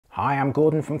Hi, I'm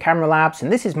Gordon from Camera Labs,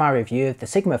 and this is my review of the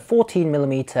Sigma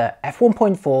 14mm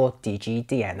f1.4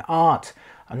 DG-DN Art,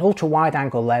 an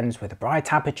ultra-wide-angle lens with a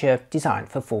bright aperture designed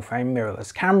for full-frame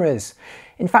mirrorless cameras.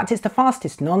 In fact, it's the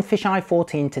fastest non-fisheye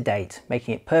 14 to date,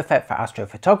 making it perfect for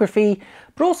astrophotography,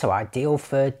 but also ideal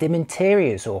for dim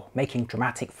interiors or making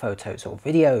dramatic photos or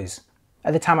videos.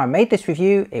 At the time I made this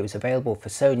review, it was available for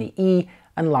Sony E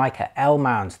and Leica L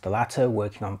mount, the latter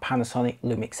working on Panasonic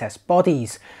Lumix S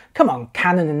bodies. Come on,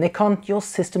 Canon and Nikon, your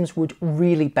systems would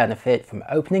really benefit from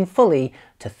opening fully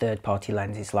to third-party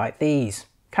lenses like these.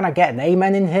 Can I get an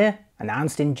amen in here?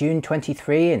 Announced in June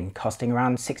 23 and costing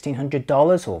around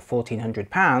 $1,600 or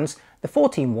 £1,400, the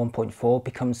 14-1.4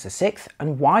 becomes the sixth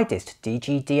and widest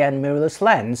DG-DN mirrorless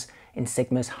lens in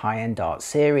Sigma's high-end art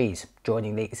series,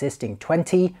 joining the existing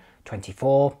 20,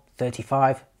 24,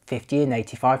 35, 50 and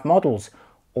 85 models,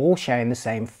 all sharing the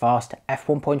same fast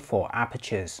f1.4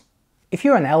 apertures. If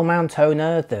you're an L-mount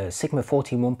owner, the Sigma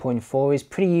 14-1.4 is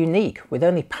pretty unique, with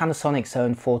only Panasonic's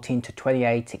own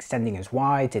 14-28 extending as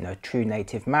wide in a true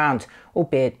native mount,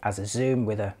 albeit as a zoom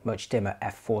with a much dimmer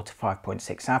f4 to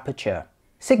 5.6 aperture.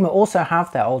 Sigma also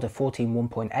have their older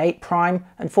 14-1.8 prime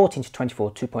and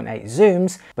 14-24 2.8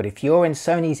 zooms, but if you're in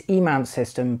Sony's E-mount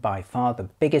system, by far the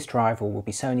biggest rival will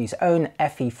be Sony's own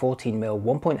FE 14mm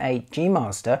 1.8 G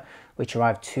Master, which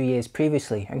arrived 2 years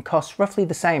previously and costs roughly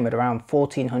the same at around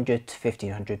 $1,400 to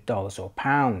 $1,500 or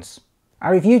pounds. I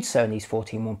reviewed Sony's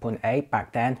 14-1.8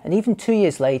 back then, and even 2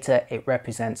 years later it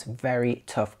represents very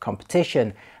tough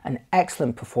competition, an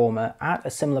excellent performer at a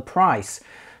similar price.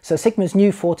 So Sigma's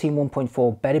new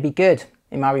 14-1.4 better be good.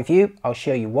 In my review, I'll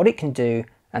show you what it can do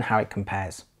and how it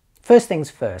compares. First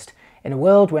things first, in a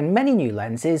world when many new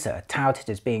lenses are touted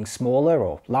as being smaller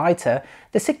or lighter,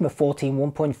 the Sigma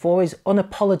 14-1.4 is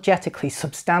unapologetically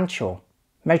substantial.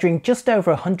 Measuring just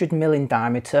over 100mm in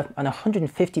diameter and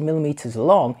 150mm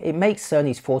long, it makes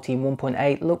Sony's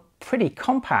 14-1.8 look pretty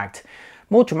compact.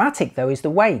 More dramatic though is the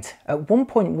weight. At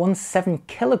 1.17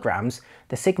 kilograms,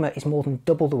 the Sigma is more than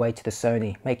double the weight of the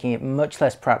Sony, making it much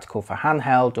less practical for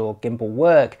handheld or gimbal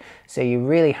work, so you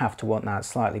really have to want that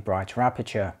slightly brighter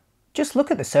aperture. Just look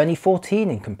at the Sony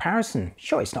 14 in comparison.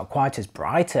 Sure, it's not quite as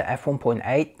bright at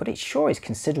f1.8, but it sure is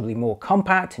considerably more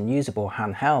compact and usable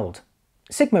handheld.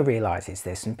 Sigma realises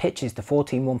this and pitches the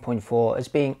 14-1.4 as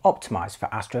being optimised for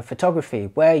astrophotography,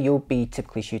 where you'll be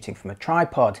typically shooting from a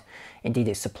tripod. Indeed,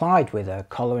 it's supplied with a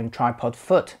collar and tripod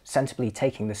foot, sensibly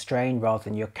taking the strain rather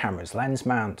than your camera's lens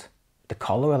mount. The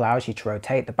collar allows you to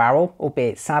rotate the barrel,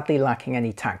 albeit sadly lacking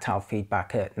any tactile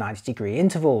feedback at 90-degree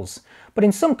intervals. But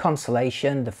in some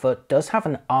consolation, the foot does have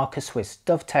an Arca-Swiss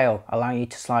dovetail, allowing you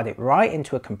to slide it right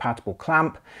into a compatible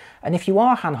clamp, and if you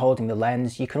are hand-holding the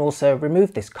lens, you can also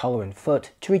remove this collar and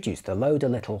foot to reduce the load a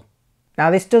little.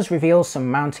 Now this does reveal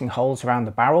some mounting holes around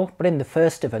the barrel, but in the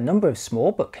first of a number of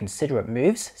small but considerate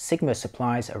moves, Sigma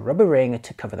supplies a rubber ring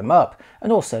to cover them up,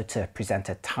 and also to present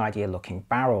a tidier looking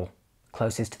barrel.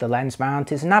 Closest to the lens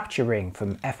mount is an aperture ring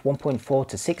from f1.4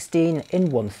 to 16 in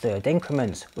 1/3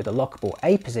 increments, with a lockable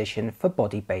A position for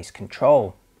body base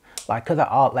control. Like other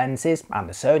art lenses and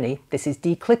the Sony, this is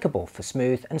declickable for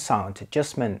smooth and silent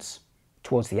adjustments.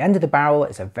 Towards the end of the barrel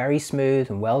is a very smooth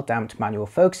and well damped manual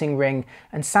focusing ring,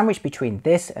 and sandwiched between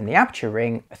this and the aperture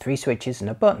ring are 3 switches and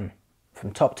a button.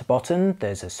 From top to bottom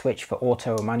there's a switch for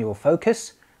auto or manual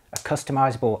focus, a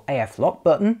customizable AF lock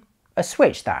button, a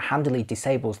switch that handily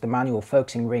disables the manual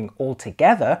focusing ring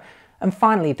altogether, and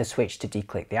finally the switch to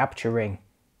declick the aperture ring.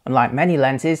 Unlike many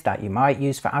lenses that you might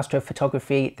use for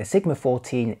astrophotography, the Sigma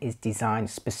 14 is designed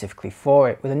specifically for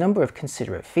it, with a number of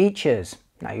considerate features.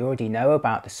 Now you already know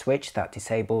about the switch that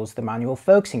disables the manual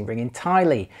focusing ring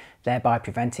entirely, thereby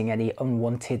preventing any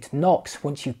unwanted knocks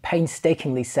once you've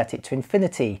painstakingly set it to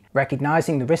infinity.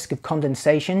 Recognising the risk of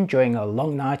condensation during a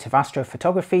long night of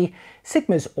astrophotography,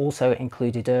 Sigma's also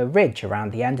included a ridge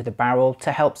around the end of the barrel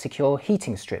to help secure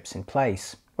heating strips in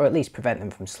place, or at least prevent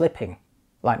them from slipping.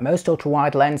 Like most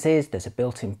ultra-wide lenses, there's a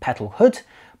built-in petal hood,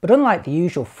 but unlike the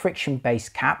usual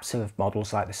friction-based caps of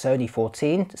models like the Sony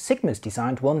 14, Sigma's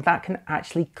designed one that can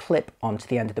actually clip onto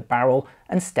the end of the barrel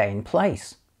and stay in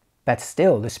place. Better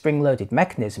still, the spring-loaded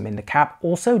mechanism in the cap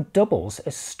also doubles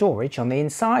as storage on the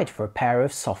inside for a pair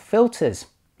of soft filters.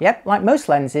 Yep, like most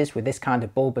lenses with this kind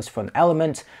of bulbous front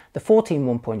element, the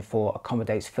 14-1.4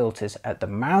 accommodates filters at the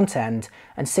mount end,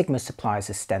 and Sigma supplies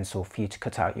a stencil for you to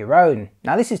cut out your own.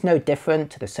 Now this is no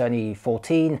different to the Sony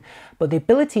 14, but the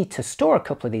ability to store a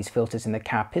couple of these filters in the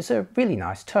cap is a really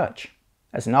nice touch.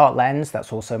 As an art lens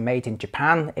that's also made in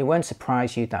Japan, it won't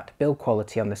surprise you that the build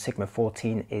quality on the Sigma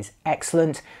 14 is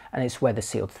excellent and it's weather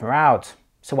sealed throughout.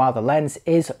 So while the lens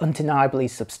is undeniably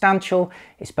substantial,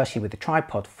 especially with the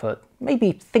tripod foot,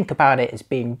 maybe think about it as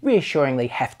being reassuringly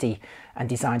hefty and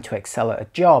designed to excel at a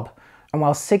job. And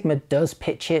while Sigma does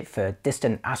pitch it for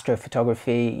distant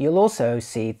astrophotography, you'll also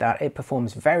see that it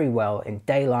performs very well in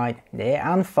daylight, near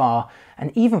and far,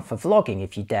 and even for vlogging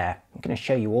if you dare. I'm going to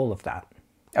show you all of that.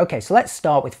 Okay, so let's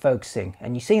start with focusing,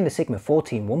 and you see in the Sigma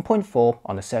 14 1.4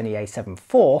 on the Sony a7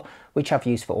 IV, which I've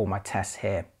used for all my tests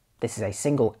here. This is a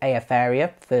single AF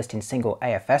area, first in single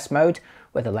AFS mode,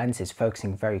 where the lens is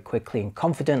focusing very quickly and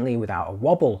confidently without a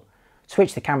wobble.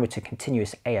 Switch the camera to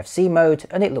continuous AFC mode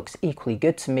and it looks equally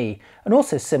good to me, and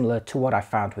also similar to what I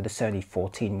found with the Sony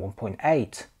 14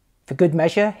 1.8. For good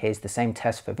measure, here's the same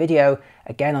test for video,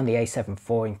 again on the a7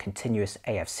 IV in continuous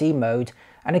AFC mode,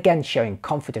 and again showing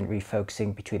confident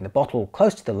refocusing between the bottle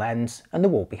close to the lens and the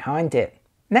wall behind it.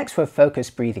 Next for a focus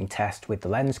breathing test with the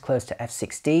lens close to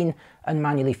f16 and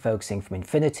manually focusing from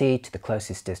infinity to the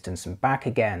closest distance and back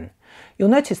again. You'll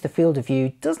notice the field of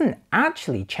view doesn't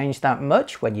actually change that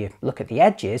much when you look at the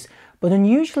edges, but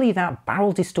unusually that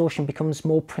barrel distortion becomes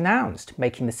more pronounced,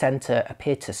 making the centre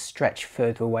appear to stretch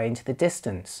further away into the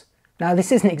distance. Now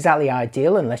this isn't exactly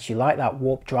ideal unless you like that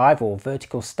warp drive or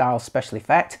vertical style special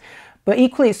effect, but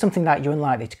equally it's something that you're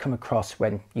unlikely to come across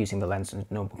when using the lens under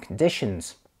normal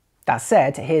conditions. That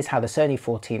said, here's how the Sony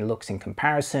 14 looks in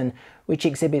comparison, which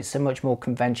exhibits a much more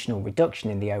conventional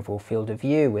reduction in the overall field of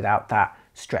view without that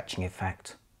stretching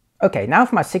effect. Okay, now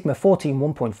for my Sigma 14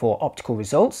 1.4 optical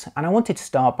results, and I wanted to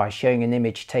start by showing an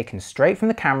image taken straight from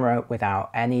the camera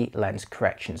without any lens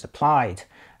corrections applied.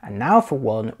 And now for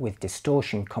one with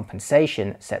distortion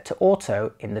compensation set to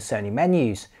auto in the Sony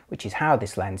menus, which is how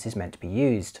this lens is meant to be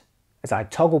used. As I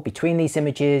toggle between these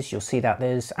images, you'll see that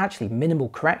there's actually minimal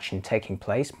correction taking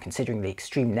place considering the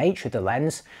extreme nature of the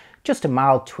lens, just a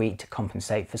mild tweak to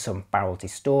compensate for some barrel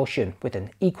distortion with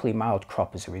an equally mild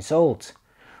crop as a result.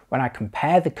 When I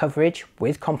compare the coverage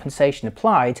with compensation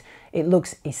applied, it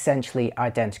looks essentially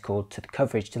identical to the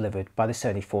coverage delivered by the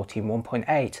Sony 14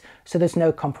 1.8, so there's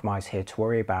no compromise here to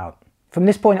worry about. From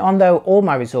this point on though, all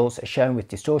my results are shown with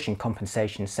distortion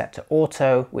compensation set to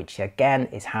auto, which again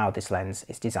is how this lens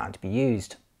is designed to be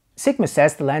used. Sigma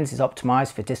says the lens is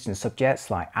optimized for distant subjects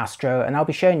like Astro, and I'll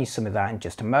be showing you some of that in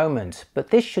just a moment, but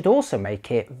this should also make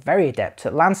it very adept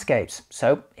at landscapes.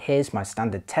 So here's my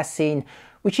standard test scene,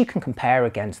 which you can compare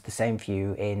against the same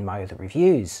view in my other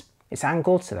reviews. It's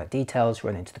angled so that details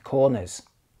run into the corners.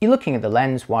 You're looking at the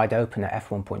lens wide open at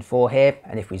f1.4 here,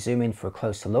 and if we zoom in for a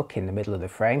closer look in the middle of the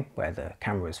frame where the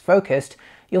camera is focused,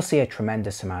 you'll see a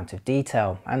tremendous amount of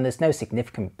detail, and there's no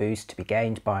significant boost to be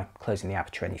gained by closing the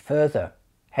aperture any further.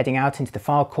 Heading out into the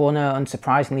far corner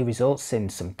unsurprisingly results in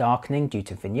some darkening due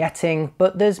to vignetting,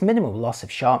 but there's minimal loss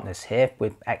of sharpness here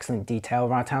with excellent detail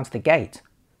right out of the gate.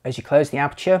 As you close the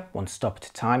aperture, one stop at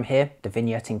a time here, the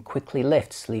vignetting quickly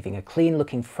lifts, leaving a clean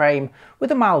looking frame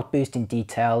with a mild boost in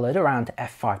detail at around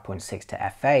f5.6 to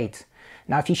f8.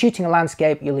 Now if you're shooting a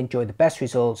landscape, you'll enjoy the best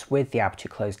results with the aperture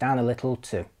closed down a little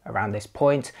to around this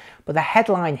point, but the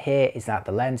headline here is that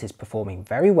the lens is performing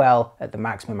very well at the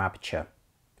maximum aperture.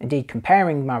 Indeed,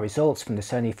 comparing my results from the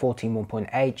Sony 14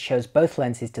 1.8 shows both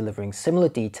lenses delivering similar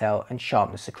detail and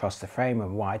sharpness across the frame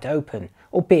when wide open,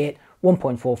 albeit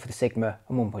 1.4 for the Sigma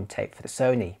and 1.8 for the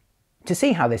Sony. To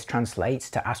see how this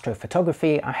translates to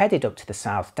astrophotography, I headed up to the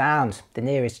South Downs, the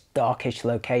nearest darkish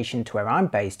location to where I'm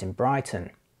based in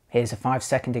Brighton. Here's a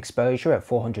 5-second exposure at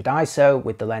 400 ISO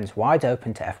with the lens wide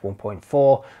open to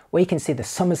f1.4, where you can see the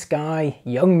summer sky,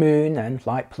 young moon and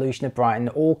light pollution of Brighton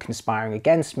all conspiring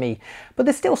against me, but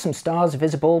there's still some stars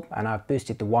visible, and I've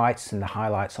boosted the whites and the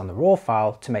highlights on the raw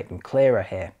file to make them clearer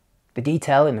here. The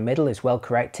detail in the middle is well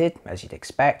corrected, as you'd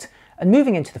expect, and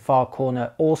moving into the far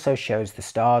corner also shows the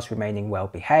stars remaining well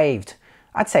behaved.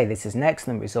 I'd say this is an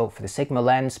excellent result for the Sigma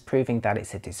lens, proving that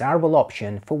it's a desirable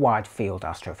option for wide field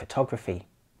astrophotography.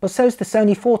 But so's the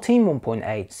Sony 14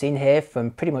 1.8, seen here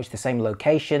from pretty much the same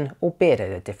location, albeit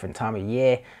at a different time of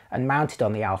year, and mounted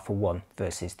on the Alpha 1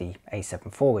 versus the a7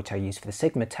 IV, which I used for the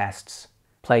Sigma tests.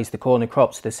 Plays the corner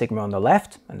crops of the Sigma on the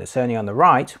left and the Sony on the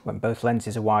right, when both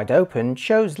lenses are wide open,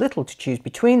 shows little to choose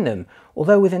between them,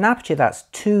 although with an aperture that's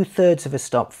 2/3 of a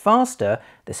stop faster,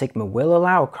 the Sigma will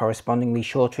allow correspondingly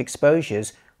shorter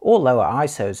exposures or lower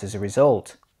ISOs as a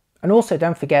result. And also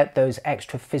don't forget those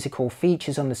extra physical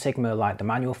features on the Sigma like the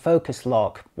manual focus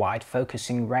lock, wide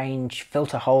focusing range,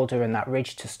 filter holder and that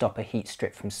ridge to stop a heat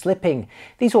strip from slipping.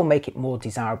 These all make it more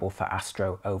desirable for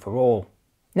Astro overall.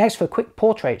 Next for a quick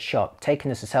portrait shot taken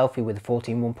as a selfie with the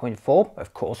 14 1.4,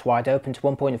 of course wide open to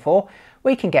 1.4,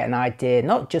 where you can get an idea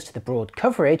not just of the broad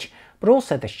coverage, but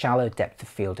also the shallow depth of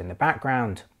field in the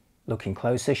background. Looking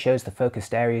closer shows the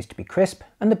focused areas to be crisp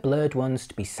and the blurred ones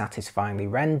to be satisfyingly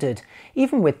rendered,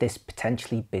 even with this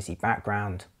potentially busy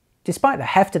background. Despite the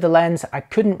heft of the lens, I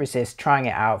couldn't resist trying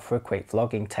it out for a quick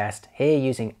vlogging test, here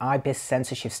using IBIS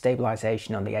sensor shift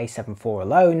stabilization on the A7 IV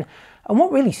alone, and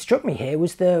what really struck me here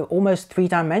was the almost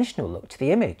three-dimensional look to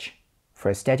the image. For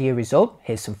a steadier result,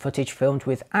 here's some footage filmed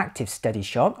with active steady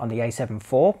shot on the A7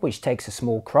 IV, which takes a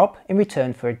small crop in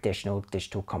return for additional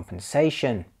digital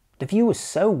compensation. The view was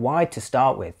so wide to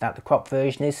start with that the crop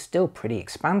version is still pretty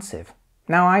expansive.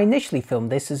 Now, I initially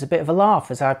filmed this as a bit of a laugh,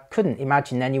 as I couldn't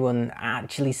imagine anyone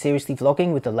actually seriously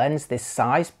vlogging with a lens this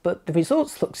size, but the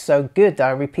results looked so good I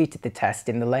repeated the test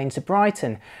in the lanes of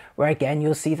Brighton, where again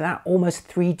you'll see that almost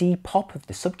 3D pop of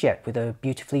the subject with a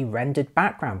beautifully rendered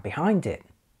background behind it.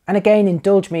 And again,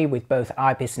 indulge me with both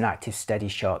IBIS and active steady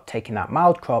shot, taking that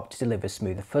mild crop to deliver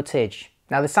smoother footage.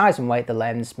 Now, the size and weight of the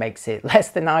lens makes it less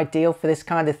than ideal for this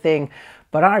kind of thing,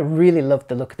 but I really loved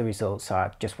the look of the results, so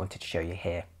I just wanted to show you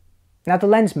here. Now, the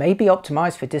lens may be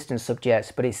optimised for distant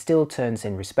subjects, but it still turns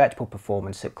in respectable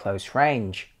performance at close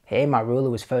range. Here, my ruler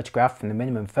was photographed from the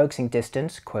minimum focusing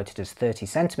distance, quoted as 30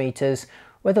 cm,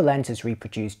 where the lens has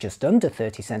reproduced just under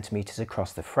 30 cm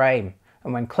across the frame.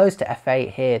 And when close to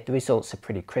f8 here, the results are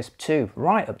pretty crisp too,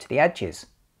 right up to the edges.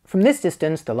 From this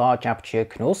distance, the large aperture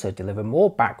can also deliver more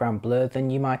background blur than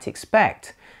you might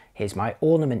expect. Here's my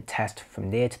ornament test from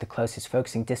near to the closest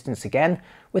focusing distance again,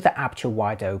 with the aperture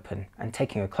wide open, and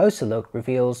taking a closer look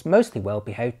reveals mostly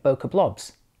well-behaved bokeh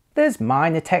blobs. There's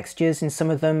minor textures in some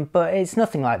of them, but it's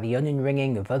nothing like the onion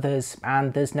ringing of others,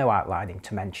 and there's no outlining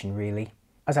to mention really.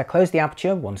 As I close the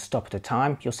aperture one stop at a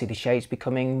time, you'll see the shapes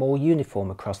becoming more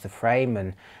uniform across the frame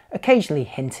and occasionally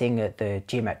hinting at the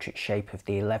geometric shape of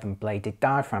the 11-bladed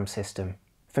diaphragm system.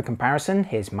 For comparison,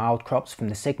 here's mild crops from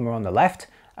the Sigma on the left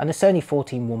and the Sony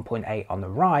 14-1.8 on the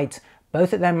right,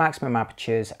 both at their maximum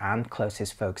apertures and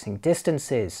closest focusing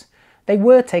distances. They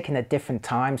were taken at different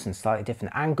times and slightly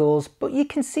different angles, but you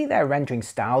can see their rendering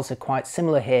styles are quite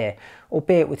similar here,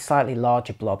 albeit with slightly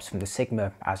larger blobs from the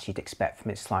Sigma, as you'd expect from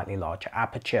its slightly larger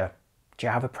aperture. Do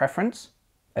you have a preference?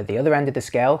 At the other end of the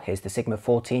scale, here's the Sigma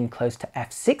 14 close to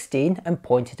f16 and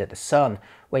pointed at the sun,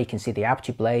 where you can see the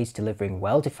aperture blades delivering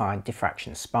well-defined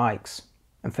diffraction spikes.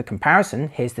 And for comparison,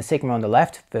 here's the Sigma on the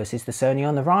left versus the Sony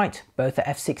on the right, both at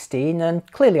f16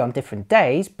 and clearly on different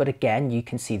days, but again you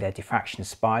can see their diffraction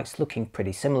spikes looking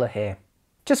pretty similar here.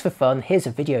 Just for fun, here's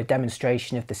a video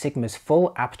demonstration of the Sigma's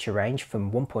full aperture range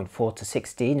from 1.4 to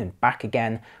 16 and back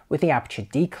again, with the aperture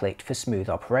declicked for smooth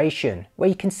operation, where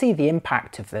you can see the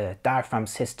impact of the diaphragm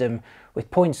system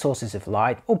with point sources of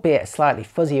light, albeit a slightly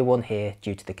fuzzier one here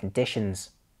due to the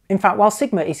conditions. In fact, while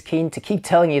Sigma is keen to keep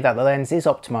telling you that the lens is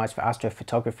optimised for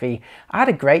astrophotography, I had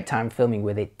a great time filming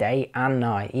with it day and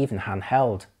night, even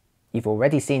handheld. You've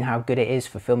already seen how good it is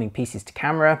for filming pieces to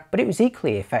camera, but it was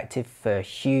equally effective for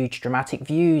huge dramatic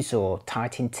views or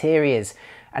tight interiors,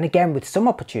 and again with some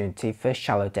opportunity for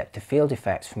shallow depth of field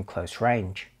effects from close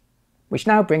range. Which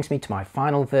now brings me to my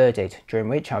final verdict, during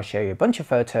which I'll show you a bunch of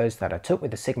photos that I took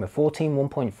with the Sigma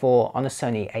 14-1.4 on a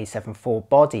Sony A7 IV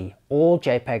body, all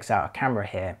JPEGs out of camera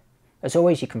here. As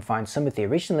always, you can find some of the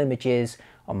original images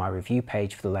on my review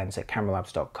page for the lens at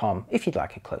cameralabs.com if you'd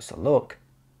like a closer look.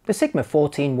 The Sigma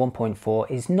 14-1.4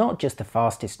 is not just the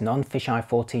fastest non-fisheye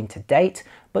 14 to date,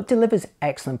 but delivers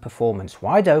excellent performance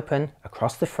wide open,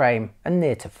 across the frame and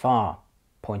near to far.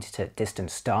 Point it at distant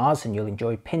stars and you'll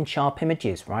enjoy pin-sharp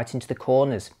images right into the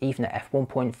corners, even at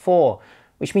f1.4,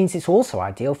 which means it's also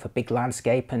ideal for big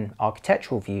landscape and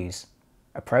architectural views.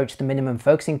 Approach the minimum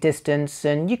focusing distance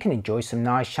and you can enjoy some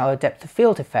nice shallow depth of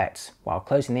field effects, while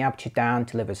closing the aperture down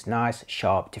delivers nice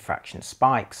sharp diffraction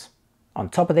spikes. On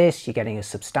top of this, you're getting a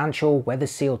substantial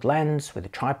weather-sealed lens with a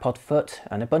tripod foot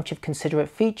and a bunch of considerate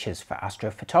features for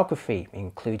astrophotography,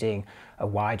 including a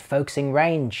wide focusing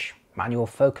range, manual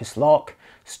focus lock,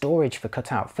 storage for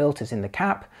cutout filters in the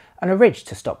cap, and a ridge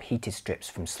to stop heated strips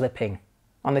from slipping.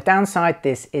 On the downside,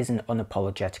 this is an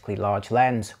unapologetically large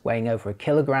lens, weighing over a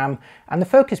kilogram, and the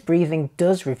focus breathing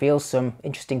does reveal some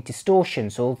interesting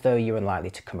distortions, although you're unlikely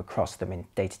to come across them in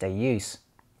day-to-day use.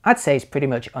 I'd say it's pretty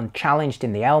much unchallenged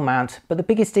in the L mount, but the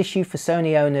biggest issue for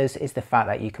Sony owners is the fact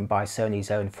that you can buy Sony's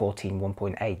own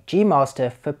 14-1.8 G Master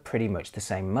for pretty much the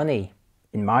same money.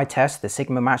 In my test, the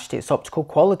Sigma matched its optical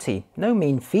quality, no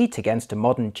mean feat against a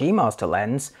modern G Master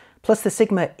lens, plus the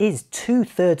Sigma is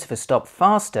 2/3 of a stop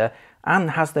faster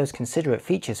and has those considerate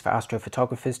features for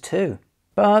astrophotographers too.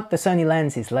 But the Sony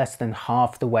lens is less than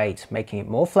half the weight, making it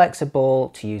more flexible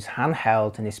to use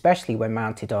handheld and especially when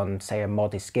mounted on, say, a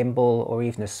modest gimbal or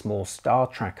even a small star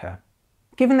tracker.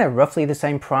 Given they're roughly the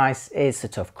same price, it's a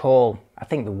tough call. I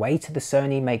think the weight of the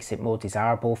Sony makes it more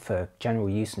desirable for general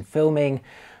use and filming,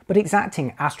 but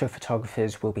exacting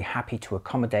astrophotographers will be happy to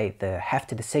accommodate the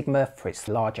heft of the Sigma for its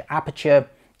larger aperture,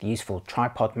 the useful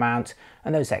tripod mount,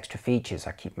 and those extra features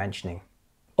I keep mentioning.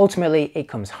 Ultimately, it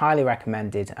comes highly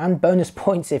recommended, and bonus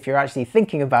points if you're actually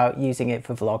thinking about using it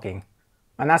for vlogging.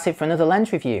 And that's it for another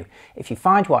lens review. If you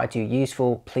find what I do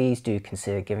useful, please do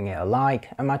consider giving it a like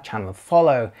and my channel a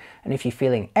follow. And if you're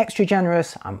feeling extra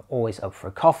generous, I'm always up for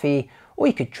a coffee, or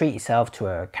you could treat yourself to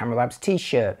a Camera Labs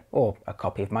t-shirt or a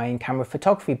copy of my in-camera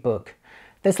photography book.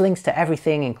 There's links to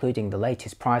everything, including the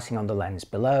latest pricing on the lens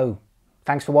below.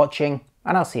 Thanks for watching,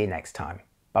 and I'll see you next time.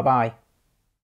 Bye bye.